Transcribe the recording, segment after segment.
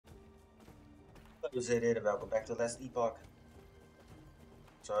Hallo Zedin and welcome back to Last Epoch.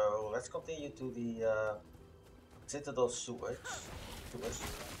 So let's continue to the Citadel sewers.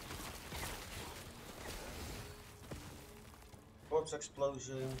 Corpse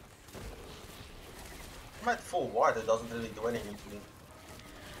explosion. I'm at full ward, it doesn't really do anything to me.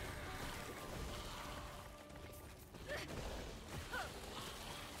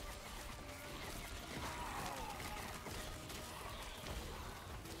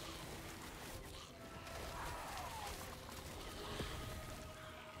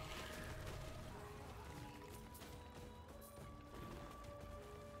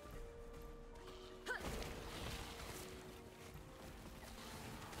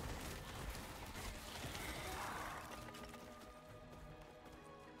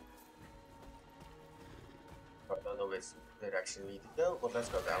 I don't know which direction we need to go, but let's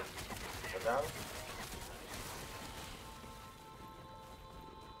go down. Go down.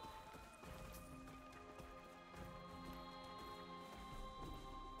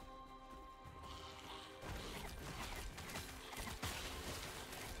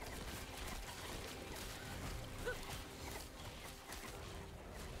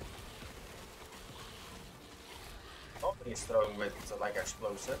 Oh, he's throwing with like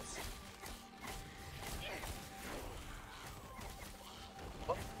explosives.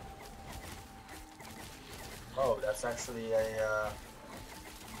 Oh, that's actually a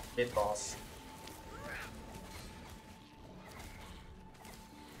mid boss.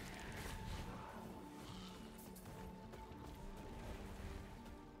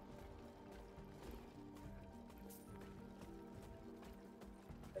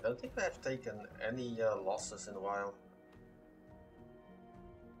 I don't think I have taken any losses in a while.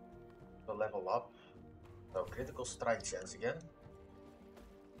 To level up. So critical strike chance again.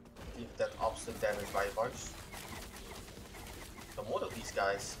 See if that ups the damage by a bunch. Some more of these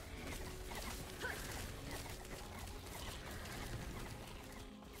guys.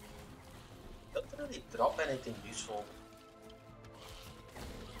 Don't really drop anything useful.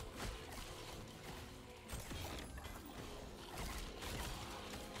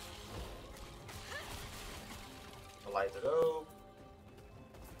 A lighter rope.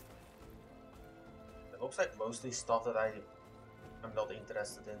 It looks like mostly stuff that I'm not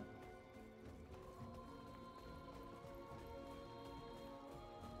interested in.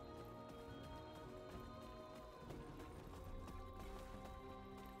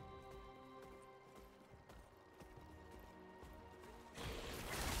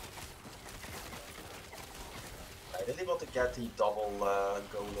 I really want to get the double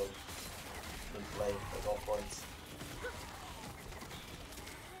golem in play at all points.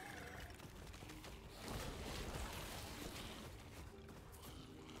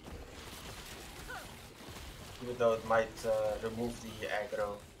 Even though it might remove the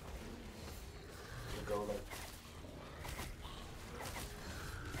aggro, the golem.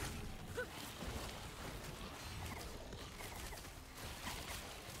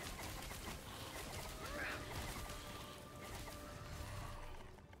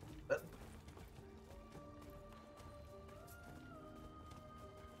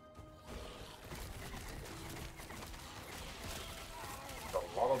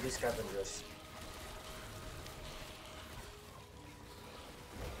 A lot of these scavengers.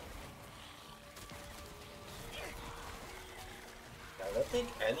 I don't think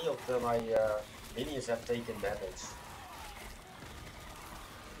any of my minions have taken damage.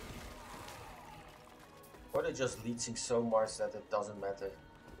 Or they're just leeching so much that it doesn't matter.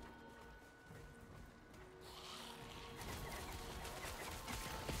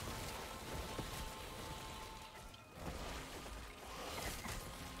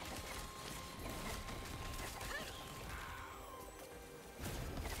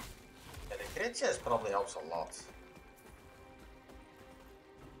 Yeah, the crit chance probably helps a lot.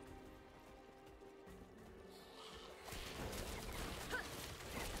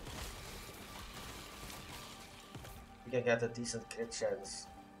 You can get a decent crit chance.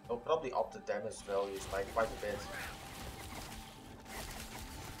 It'll probably up the damage values by quite a bit.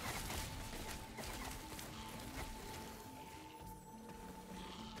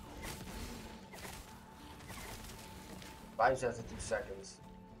 Lives after 2 seconds.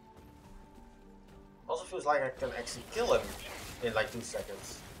 Also feels like I can actually kill him in like 2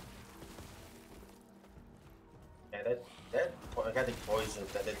 seconds. Yeah, that getting poisoned,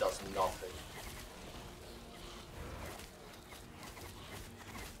 that it does nothing.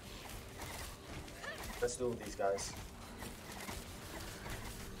 Let's do these guys.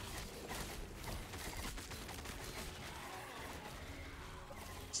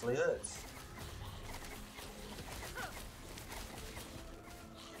 Actually hurts.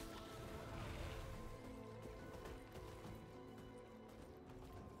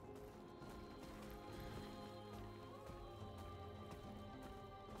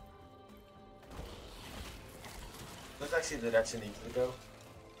 actually the direction I need to go.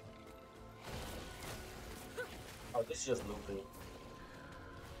 Oh, this is just looping.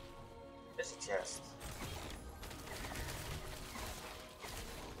 There's a chest.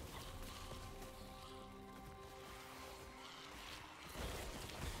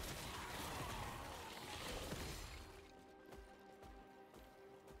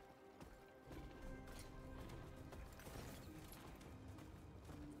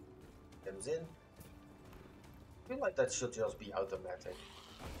 Comes in. I feel like that should just be automatic.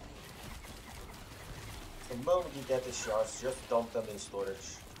 The moment you get the shards, just dump them in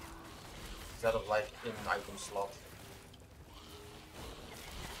storage. Instead of like in an item slot.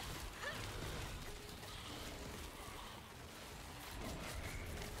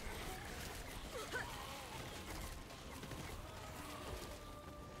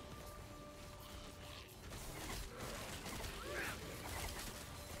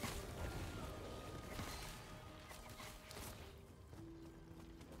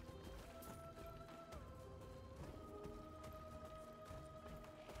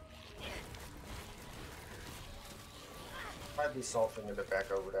 Might be something in the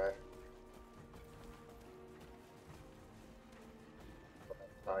back over there.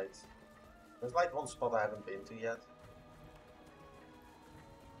 Side. There's like one spot I haven't been to yet.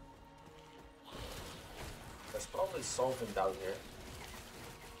 There's probably something down here.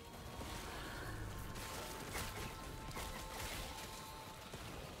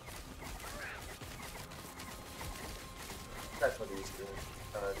 That's what these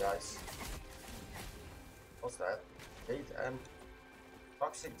guys. What's that? Jade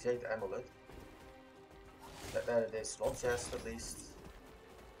Toxic Jade Amulet. There it is, one chest at least.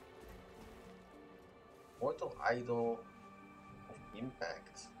 Mortal Idol of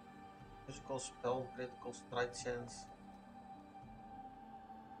Impact. Physical spell, critical strike chance.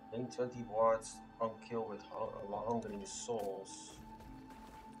 Gain 20 wards on kill with hungering souls.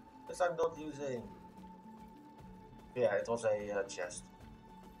 This I'm not using. Yeah, it was a chest.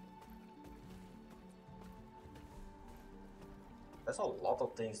 There's a lot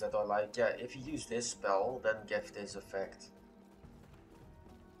of things that are like, yeah, if you use this spell, then give this effect.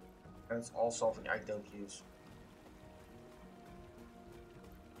 And it's all something I don't use.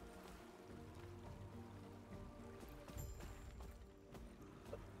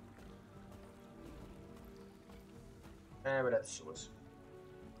 And we're at the sewers.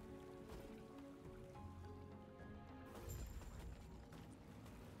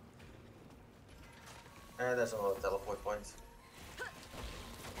 And there's another teleport point.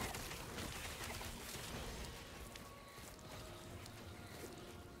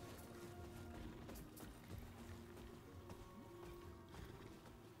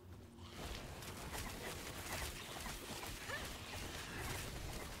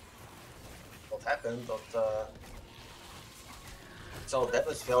 What happened that so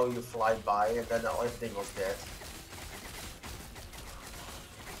damage value fly by and then everything was dead.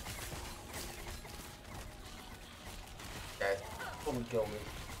 Dead. Couldn't kill me.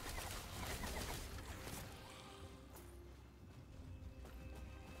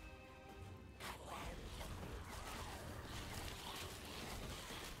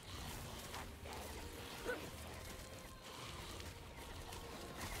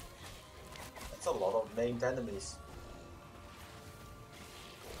 That's a lot of named enemies.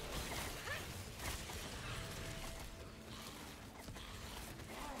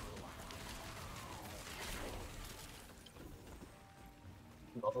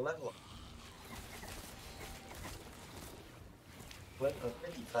 Not a level up. Went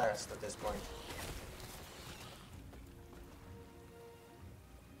pretty fast at this point.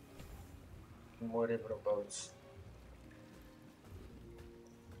 More river of boats.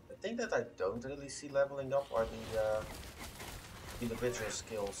 The thing that I don't really see leveling up are the individual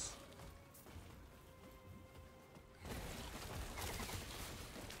skills.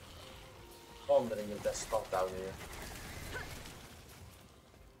 Wondering if there's stuff down here.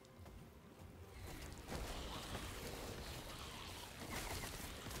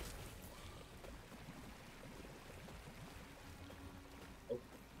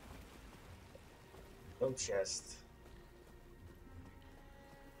 No chest.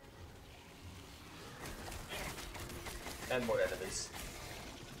 And more enemies.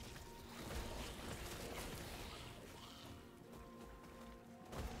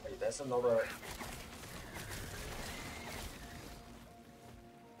 Wait, there's another.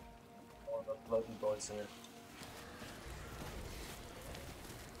 Oh, the floating boats in it.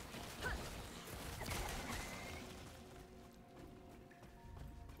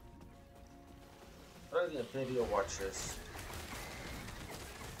 The video watches.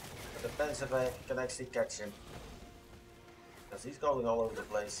 It depends if I can actually catch him. Because he's going all over the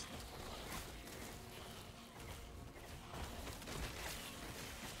place.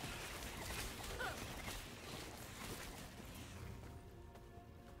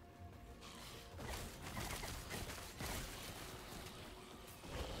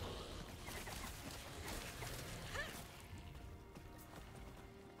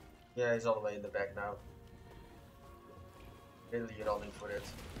 Yeah, he's all the way in the back now. Really running for it.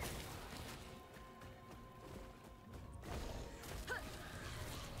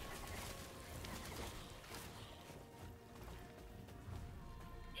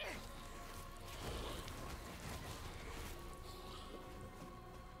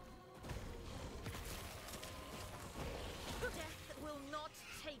 Death will not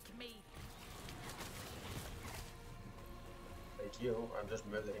take me. Like you, I'm just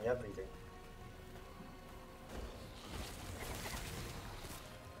murdering everything.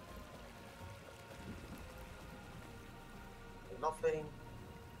 Nothing.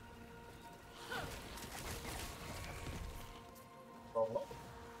 Well, no.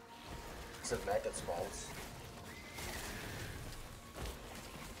 It's a maggot spawns.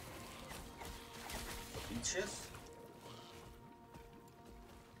 Beaches.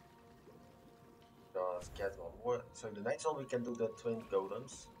 Just get one more. So the next one we can do the twin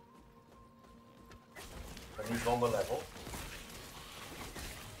golems. I need one more level.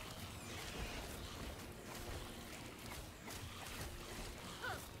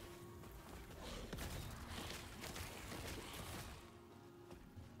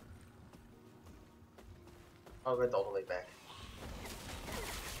 I went all the way back.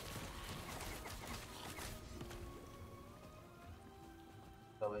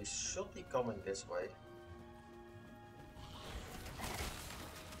 So he should be coming this way.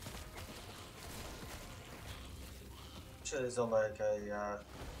 Is on like a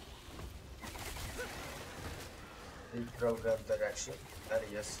reprogrammed direction. There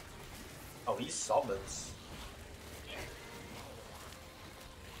he is. Oh, he summons.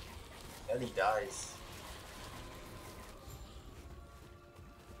 And he dies.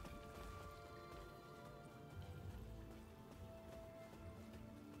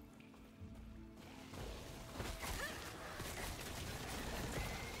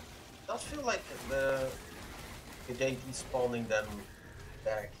 Does feel like the game keeps spawning them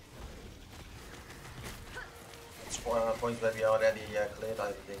back. It's points where we already cleared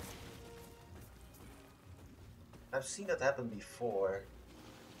everything. I've seen that happen before.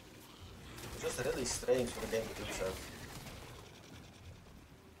 It's just really strange for the game to do so.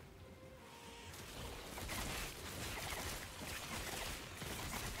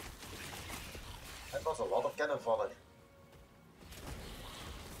 That was a lot of cannon fodder.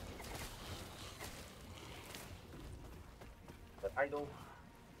 But I don't.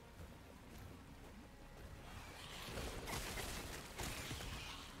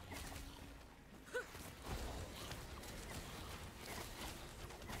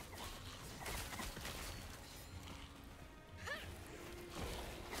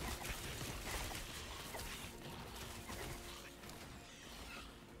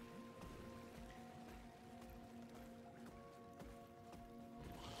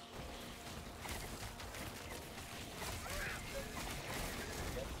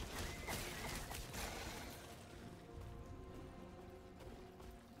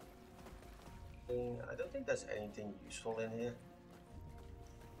 I don't think there's anything useful in here.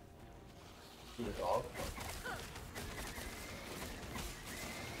 Here dog.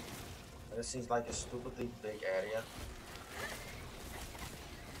 And it seems like a stupidly big area.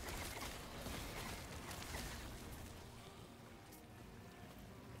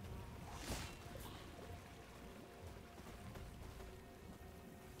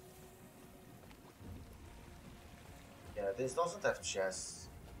 Yeah, this doesn't have chests.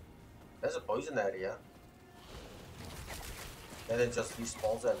 There's a poison area. And it just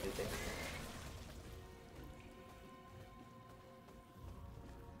respawns everything.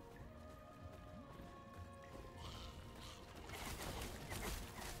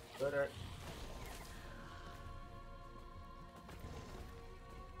 Further.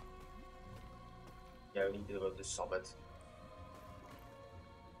 Yeah, we need to go to the summit.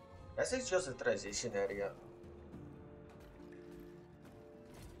 This is just a transition area.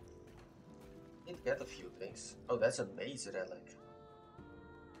 Did get a few things. Oh, that's a maze relic.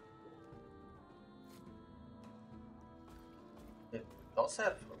 It does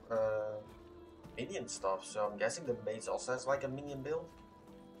have minion stuff, so I'm guessing the maze also has like a minion build.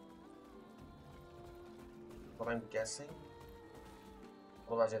 What I'm guessing.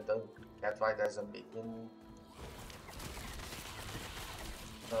 Otherwise I don't get why there's a minion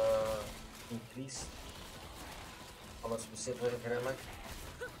increase. On a specific relic.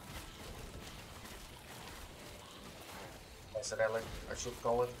 As a relic, I should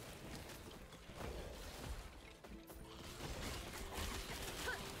call it.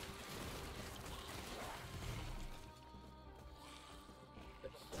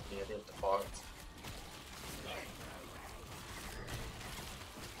 Yeah, they have the part.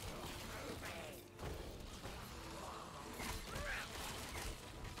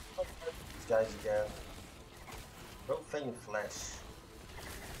 These guys again. Profane flesh.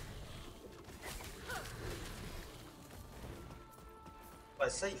 I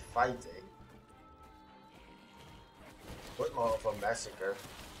say fighting. What more of a massacre?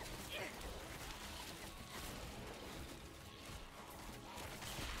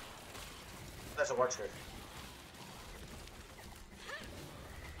 There's a watcher.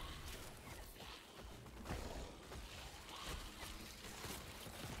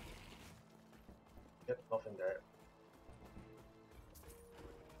 Yep, nothing there.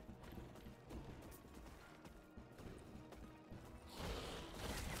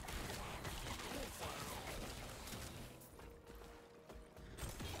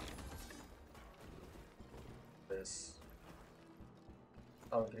 This.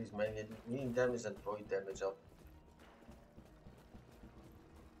 Oh, increase meaning damage and void damage up.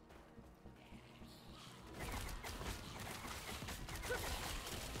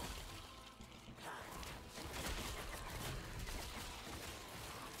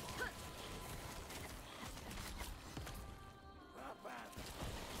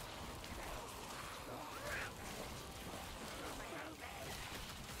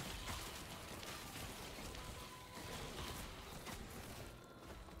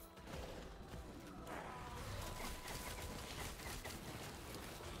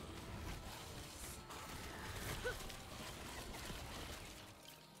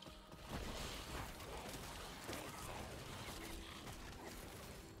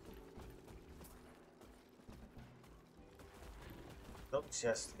 No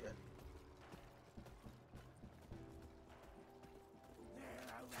chest here.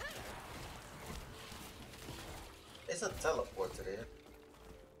 Is a teleporter here?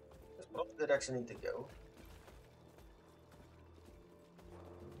 There's probably the direction I need to go.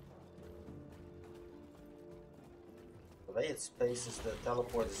 The way it spaces the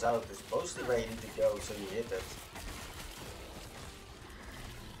teleporters out is mostly where you need to go, so you hit it.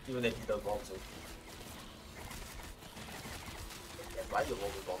 Even if you don't want to. Why you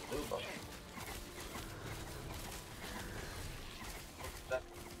always want to, but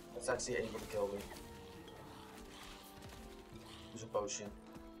that's actually able to kill me. Use a potion.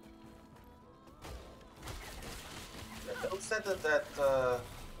 Yeah, don't set at that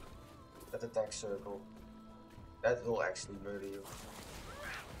attack circle. That will actually murder you.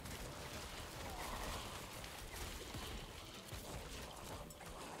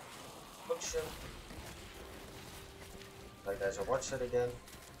 Potion. Like there's a watcher again.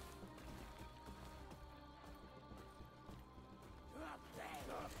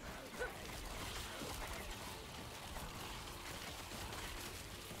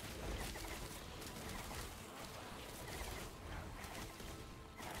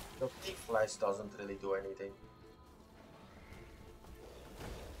 The big flash doesn't really do anything.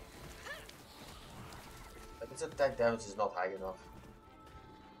 Like its attack damage is not high enough.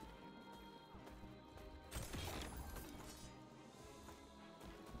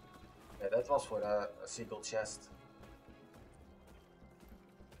 Yeah, that was for a single chest.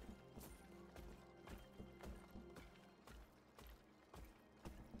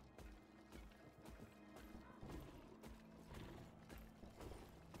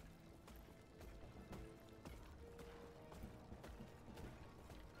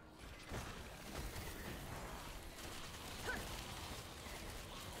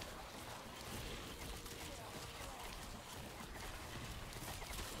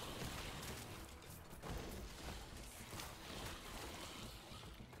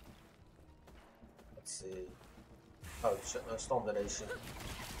 Let's see. Oh, storm donation.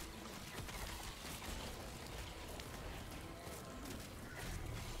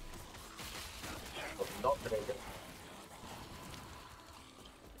 But not breaking.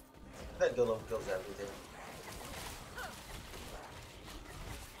 That golem kills everything.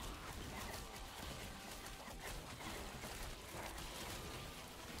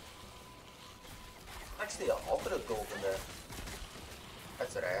 Actually, a andere golem there.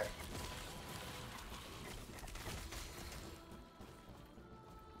 That's rare.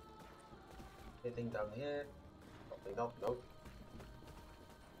 Anything down here? Probably not, nope.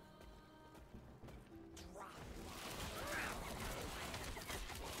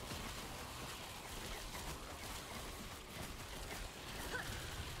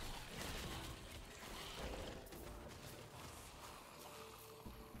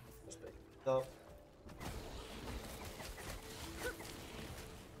 So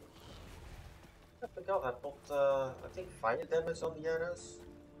I forgot I put I think fire damage on the arrows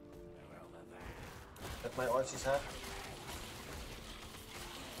that my archers have.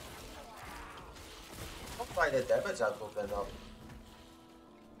 Not fire damage output went up.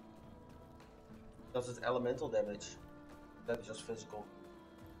 Because it's elemental damage. That is just physical.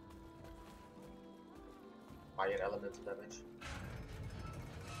 Fire elemental damage.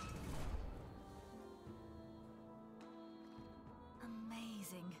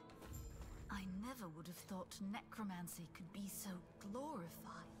 Amazing. I never would have thought necromancy could be so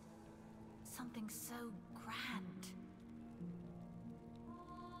glorified. Something so grand.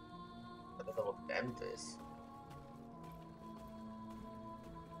 I don't know what damned is.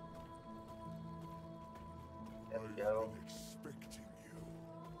 There we go. I've been expecting you.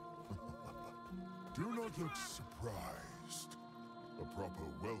 Do not look surprised. A proper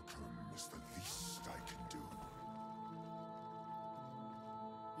welcome is the least I can do.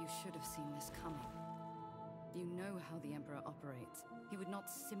 You should have seen this coming. You know how the Emperor operates. He would not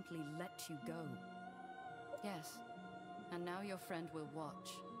simply let you go. Yes, and now your friend will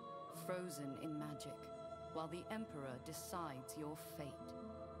watch, frozen in magic, while the Emperor decides your fate.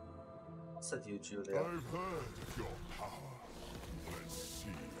 What's that you, Julia? I've heard of your power. Let's see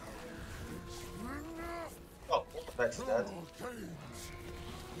how it is. Oh, that's dead. Your gains.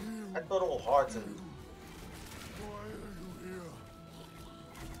 I put all hearts in. Why are you here?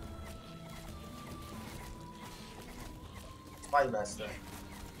 Spy Master.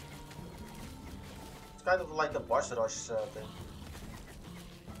 It's kind of like a boss rush thing.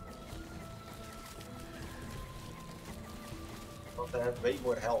 But they have way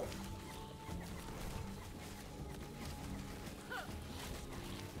more health.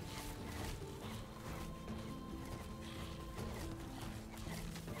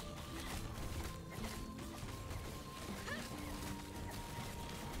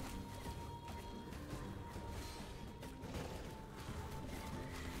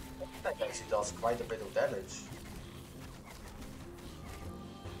 That actually does quite a bit of damage.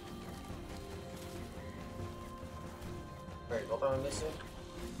 Wait, what am I missing?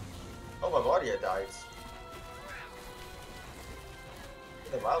 Oh, my warrior died.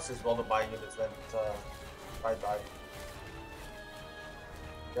 In a while since one of my units went bye-bye.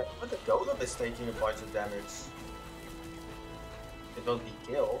 Yeah, but the golem is taking a bunch of damage. It won't be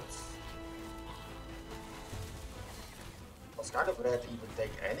killed. I was kind of rare to even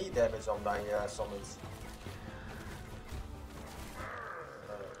take any damage on my summons.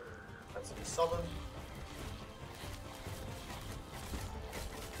 Let's resummon.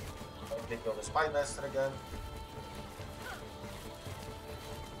 I'll click on the Spy Master again.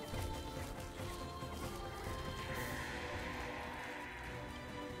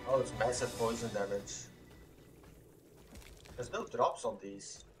 Oh, it's massive poison damage. There's no drops on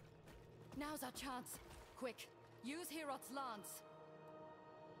these. Now's our chance. Quick, use Herot's lance.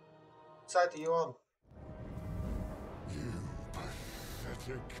 What side are you on? You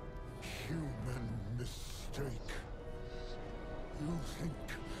pathetic human mistake. You think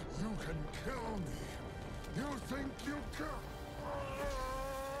you can kill me? You think you can?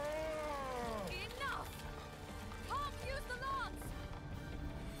 Enough! Can't use the lance!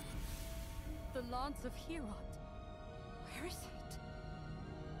 The lance of Herot. Where is it?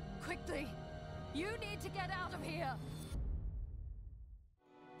 Quickly! You need to get out of here!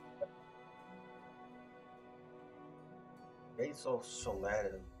 Gates of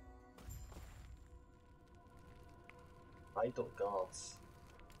Solarum. Might of Gods.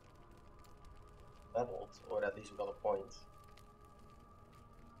 Leveled, or at least we got a point.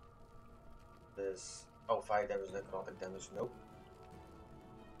 This. Oh, fire damage, necrotic damage, nope.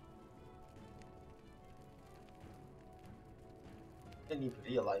 Didn't even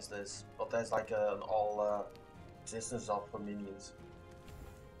realize this, but there's like an all resistance up for minions.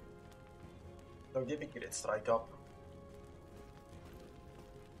 Don't give me Grid Strike up.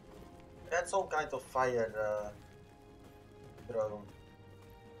 That's some kind of fire drone.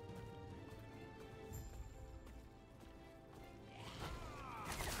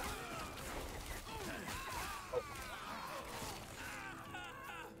 Oh.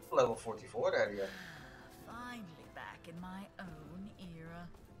 Level 44 area. Finally back in my own era.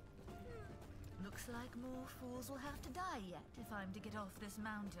 Looks like more fools will have to die yet if I'm to get off this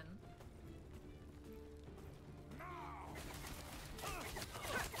mountain.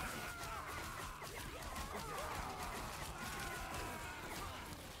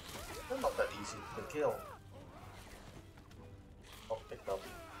 They're not that easy to kill. Oh, picked up.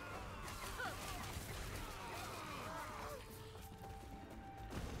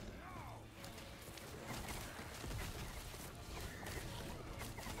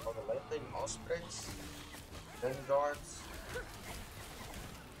 Ospreys, Vanguards.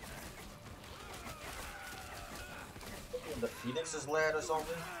 Maybe in the Phoenix's lair or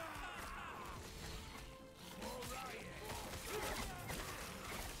something.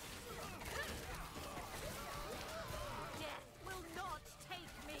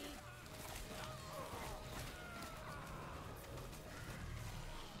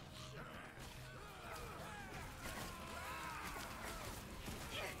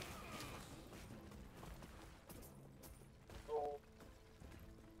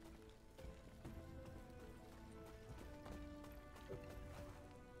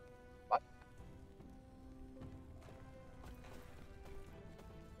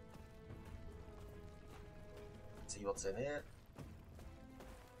 See what's in here.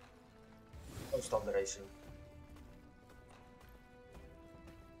 Oh, stun duration.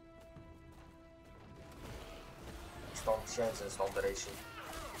 Stun chance and stun duration.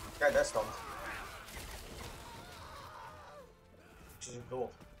 Kijk, that's stunned. Which is cool.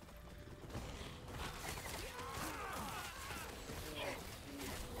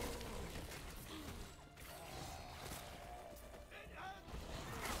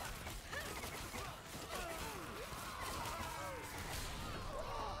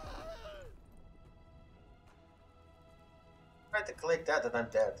 To click that and I'm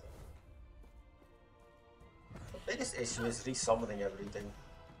dead. The biggest issue is resummoning everything.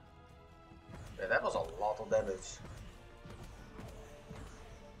 Yeah, that was a lot of damage.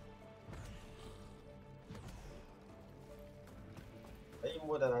 Way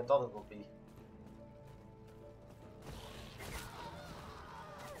more than I thought it would be.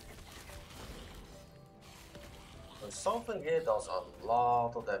 So something here does a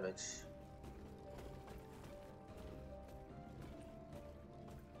lot of damage.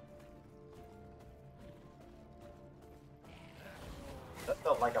 That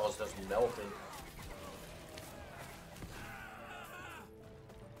felt like I was just melting.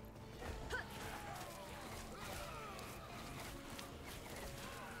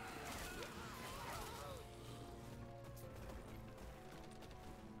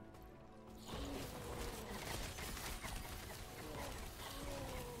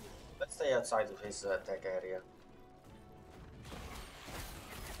 Let's stay outside of his attack area.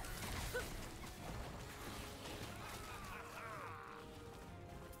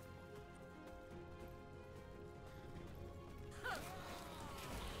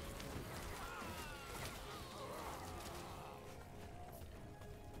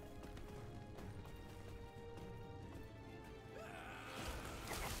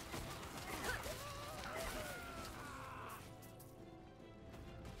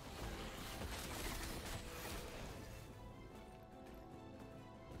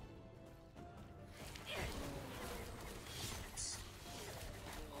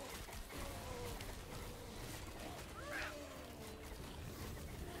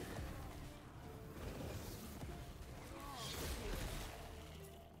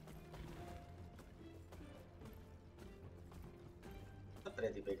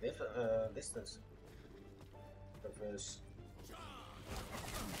 Pretty big distance. Reverse.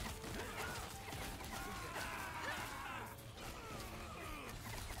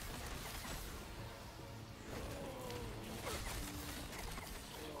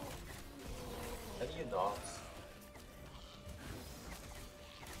 Can you not?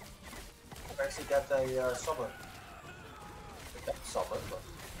 I've actually got a summon. That summon, but.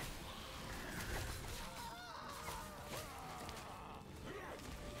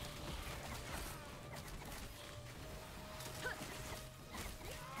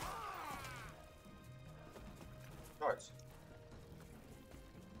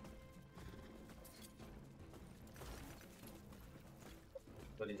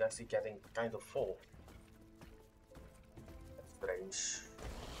 But it's actually getting kind of full. That's strange.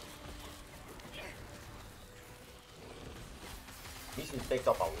 He's been picked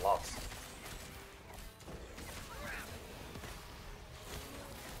up a lot.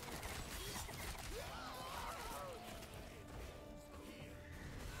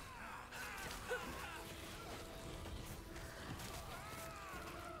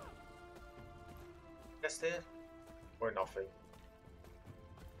 Yes, there or nothing.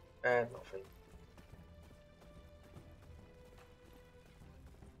 And nothing.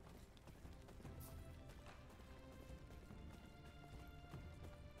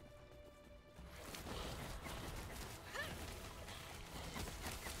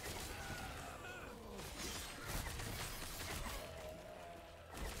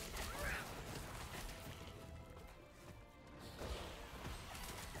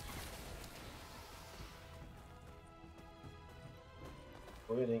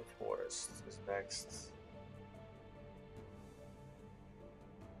 Burning Forest is next.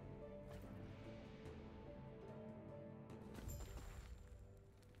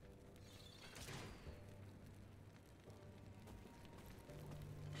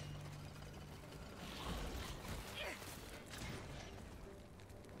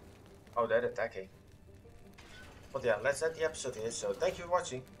 Oh, they're attacking. But yeah, let's end the episode here. So thank you for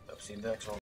watching. I'll see you in the next one.